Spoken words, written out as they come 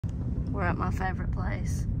We're at my favorite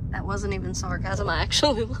place. That wasn't even sarcasm. I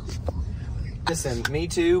actually love them. Listen, me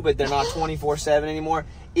too, but they're not 24/7 anymore.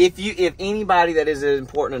 If anybody that is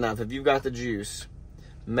important enough, if you've got the juice,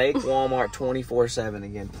 make Walmart 24/7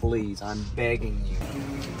 again, please. I'm begging you.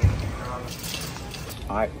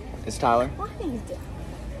 All right, it's Tyler. What?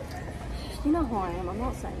 You know who I am. I'm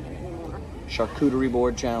not saying it anymore. Charcuterie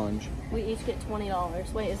board challenge. We each get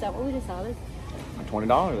 $20. Wait, is that what we decided?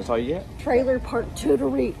 $20, that's all you get. Trailer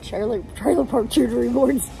Park-chuterie. Trailer Park-chuterie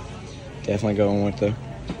boards. Definitely going with the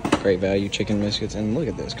great value chicken biscuits. And look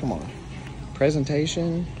at this, come on.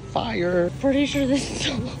 Presentation, fire. Pretty sure this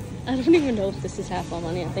is, I don't even know if this is half my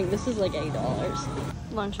money. I think this is like $8.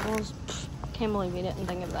 Lunchables. Can't believe we didn't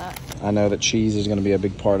think of that. I know that cheese is going to be a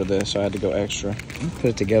big part of this, so I had to go extra.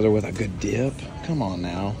 Put it together with a good dip. Come on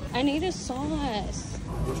now. I need a sauce.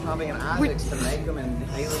 We're trying to get Isaac's to make them and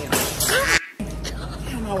Haley and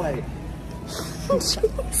Get on my way. It's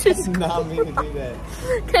not me to do that.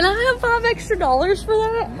 Can I have $5 extra for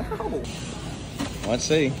that? No. Let's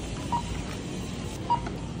see.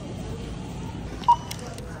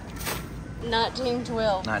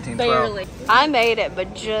 1912. 1912. Barely. I made it,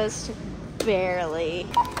 but just barely.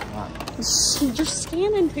 Right. You're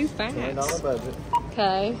scanning too fast. $10 budget.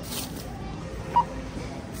 Okay.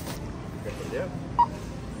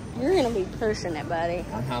 You're gonna be pushing it, buddy.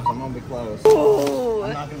 I'm gonna be close. Ooh.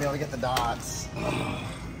 I'm not gonna be able to get the dots.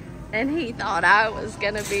 And he thought I was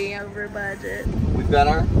gonna be over budget. We've got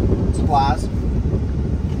our supplies.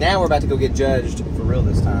 Now we're about to go get judged for real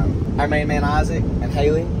this time. Our main man Isaac and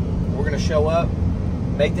Haley, we're gonna show up,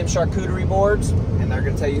 make them charcuterie boards, and they're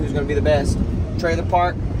gonna tell you who's gonna be the best. Trailer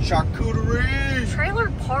Park Charcuterie.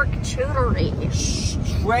 Trailer Park-chuterie.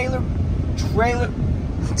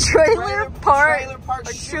 Trailer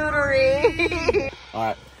Park-chuterie. All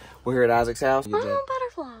right, we're here at Isaac's house. Oh,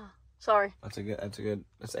 butterfly. Sorry. That's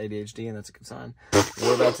ADHD, and that's a good sign.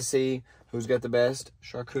 We're about to see who's got the best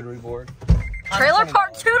charcuterie board. Trailer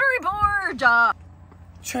Park-chuterie board.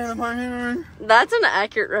 Trailer Park. That's an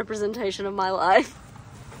accurate representation of my life.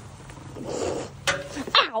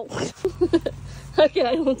 Ow.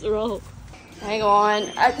 Okay, let's roll. Hang on.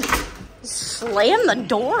 I slammed the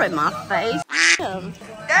door in my face.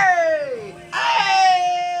 Hey!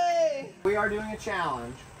 Hey! We are doing a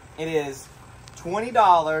challenge. It is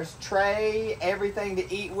 $20, tray, everything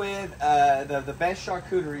to eat with, the best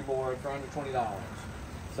charcuterie board for under $20.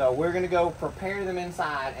 So we're gonna go prepare them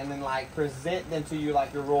inside and then like present them to you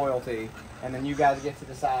like your royalty, and then you guys get to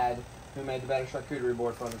decide who made the better charcuterie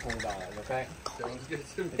board for under $20, okay? Sounds good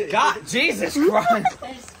to me. God, Jesus Christ!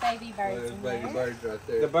 There's baby birds There's in baby there. birds right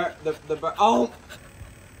there. The bird, oh!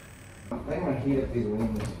 I think I'm gonna heat up these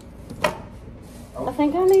wings. I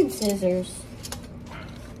think I need scissors.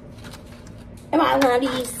 Am I allowed to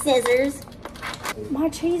use scissors? My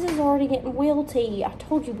cheese is already getting wilty. I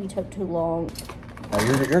told you we took too long. Oh,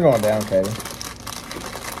 you're going down, Katy.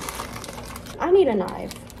 I need a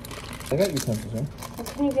knife. I got utensils, huh?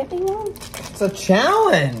 Can you get me one? It's a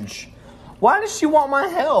challenge. Why does she want my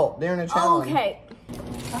help during a challenge? Okay.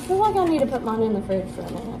 I feel like I need to put mine in the fridge for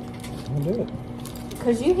a minute. I'll do it.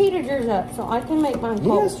 Because you heated yours up, so I can make mine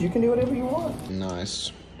cold. Yes, you can do whatever you want.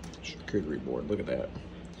 Nice charcuterie board. Look at that.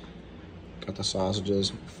 Got the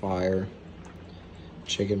sausages, fire.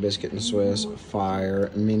 Chicken biscuit and Swiss, fire.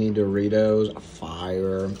 Mini Doritos,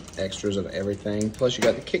 fire. Extras of everything. Plus you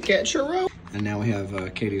got the Kit Kat churro. And now we have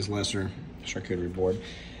Katie's lesser charcuterie board.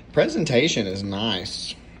 Presentation is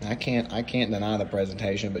nice. I can't deny the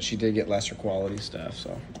presentation, but she did get lesser quality stuff,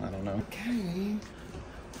 so I don't know. Okay.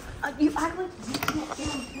 You act like you can't get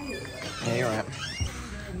on food. Yeah, you're right.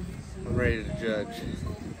 I'm ready to judge.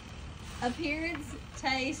 Appearance,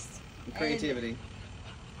 taste, Creativity.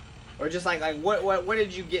 Or just like what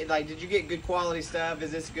did you get? Like, did you get good quality stuff?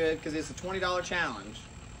 Is this good? Because it's a $20 challenge,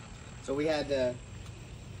 so we had to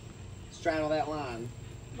straddle that line.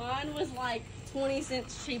 Mine was like 20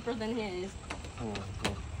 cents cheaper than his. Oh.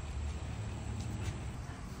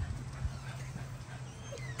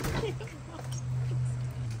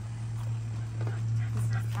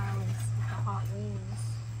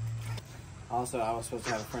 Also, I was supposed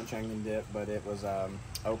to have a French onion dip, but it was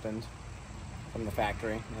opened from the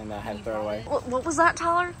factory, and I had to throw it away. What was that,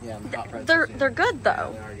 Tyler? Yeah, hot pretzels, They're yeah. they're good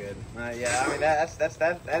though. Yeah, they are good. Yeah, I mean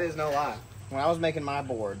that is no lie. When I was making my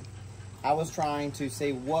board, I was trying to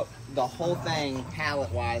see what the whole thing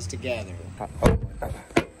palette-wise together. All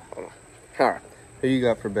right, who you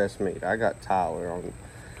got for best meat? I got Tyler on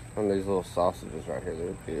these little sausages right here.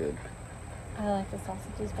 They're good. I like the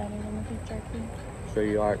sausages better than the beef jerky. So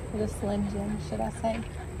you like? The Slim Jim, should I say?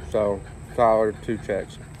 So Tyler, 2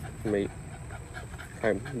 checks, meat.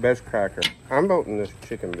 Hey, best cracker. I'm voting this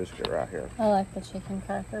chicken biscuit right here. I like the chicken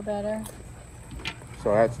cracker better.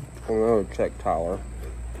 So that's another check, Tyler.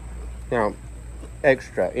 Now,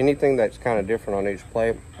 extra, anything that's kind of different on each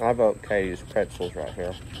plate, I vote Katy's pretzels right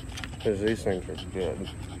here. Because these things are good.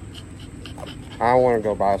 I want to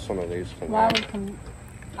go buy some of these tonight.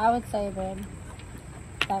 I would say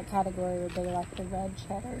that category would be like the red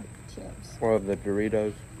cheddar chips. Or the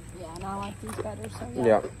Doritos. Yeah, and I like these better, so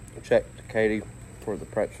Yeah, check to Katy for the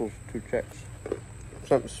pretzels, 2 checks.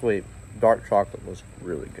 Something sweet. Dark chocolate was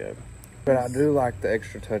really good. But I do like the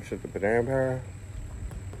extra touch of the banana powder.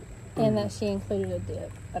 And that she included a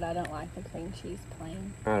dip, but I don't like the cream cheese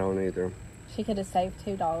plain. I don't either. She could have saved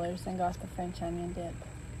 $2 and got the French onion dip.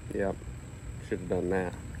 Yep, should have done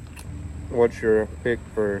that. What's your pick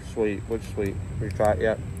for sweet? Which sweet? You try it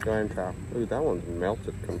yet? Go ahead and try. Ooh, that one's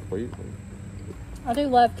melted completely. I do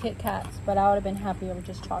love Kit Kats, but I would have been happier with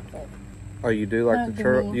just chocolate. Oh, you do like the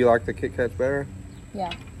churro? You like the Kit Kats better?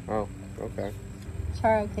 Yeah. Oh, okay.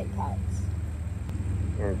 Churro Kit Kats.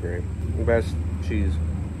 I agree. Best cheese.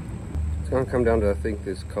 It's gonna come down to, I think,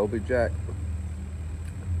 this Colby Jack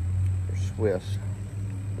or Swiss.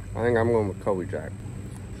 I think I'm going with Colby Jack.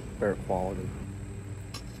 Better quality.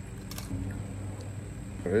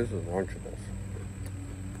 This is Lunchables.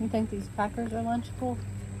 You think these crackers are Lunchable?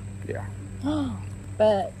 Yeah.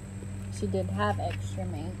 But she did have extra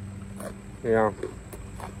meat. Yeah.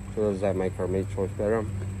 So does that make our meat choice better?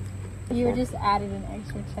 You were just added an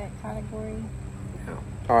extra check category. Yeah.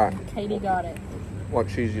 Alright. Katy got it. What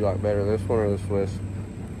cheese you like better, this one or the Swiss?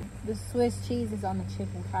 The Swiss cheese is on the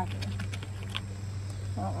chicken cracker.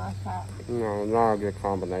 I don't like that. No, not a good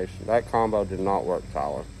combination. That combo did not work,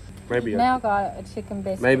 Tyler. Maybe now got a chicken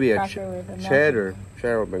biscuit maybe cracker with a cheddar.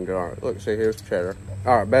 Cheddar would have been good. All right, look, see, here's cheddar.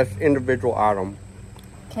 All right, best individual item.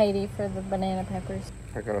 Katy for the banana peppers.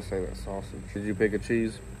 I gotta say that sausage. Did you pick a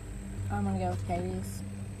cheese? I'm gonna go with Katy's.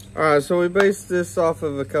 All right, so we based this off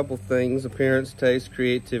of a couple things: appearance, taste,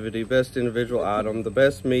 creativity, best individual item, the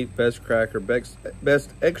best meat, best cracker, best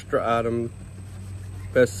extra item,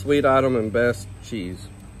 best sweet item, and best cheese.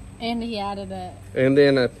 And he added a... And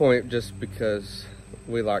then a point just because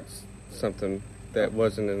we liked something that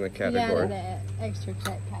wasn't in the category. He added an extra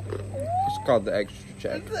check category. It's called the extra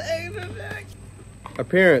check.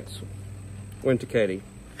 Appearance went to Katy.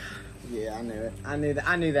 Yeah, I knew it. I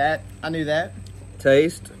knew that.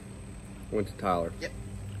 Taste went to Tyler.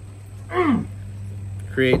 Yep.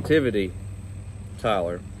 Creativity,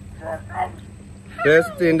 Tyler.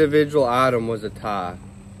 Best individual item was a tie.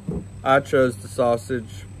 I chose the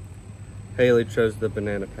sausage. Haley chose the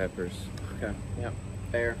banana peppers. Okay. Yep.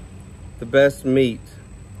 Fair. The best meat,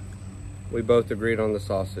 we both agreed on the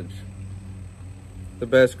sausage. The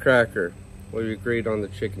best cracker, we agreed on the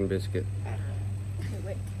chicken biscuit.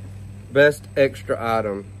 Best extra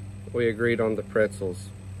item, we agreed on the pretzels.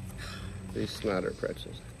 These Snyder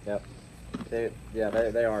pretzels. Yep. They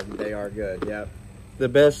are good. Yep. The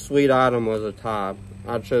best sweet item was a tie.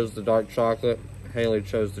 I chose the dark chocolate. Haley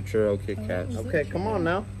chose the churro Kit Kats. Okay, come on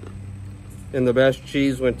now. And the best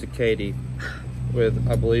cheese went to Katy with,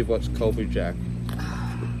 I believe, what's Colby Jack.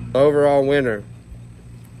 The overall winner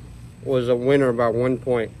was a winner by 1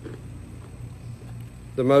 point.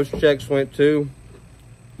 The most checks went to,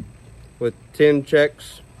 with 10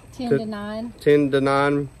 checks. 10 to 9. 10 to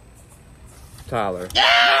 9, Tyler.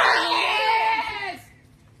 Yes!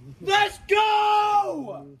 Let's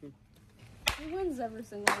go! He wins every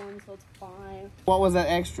single one, so it's fine. What was that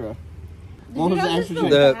extra? What was the extra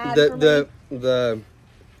check?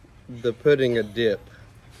 The putting a dip.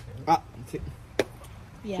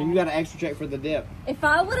 Yeah. So you got an extra check for the dip. If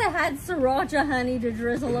I would have had sriracha honey to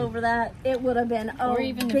drizzle over that, it would have been Or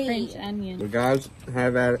even the French onion. The guys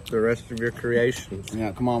have at it the rest of your creations.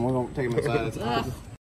 Yeah, come on, we're gonna take them inside.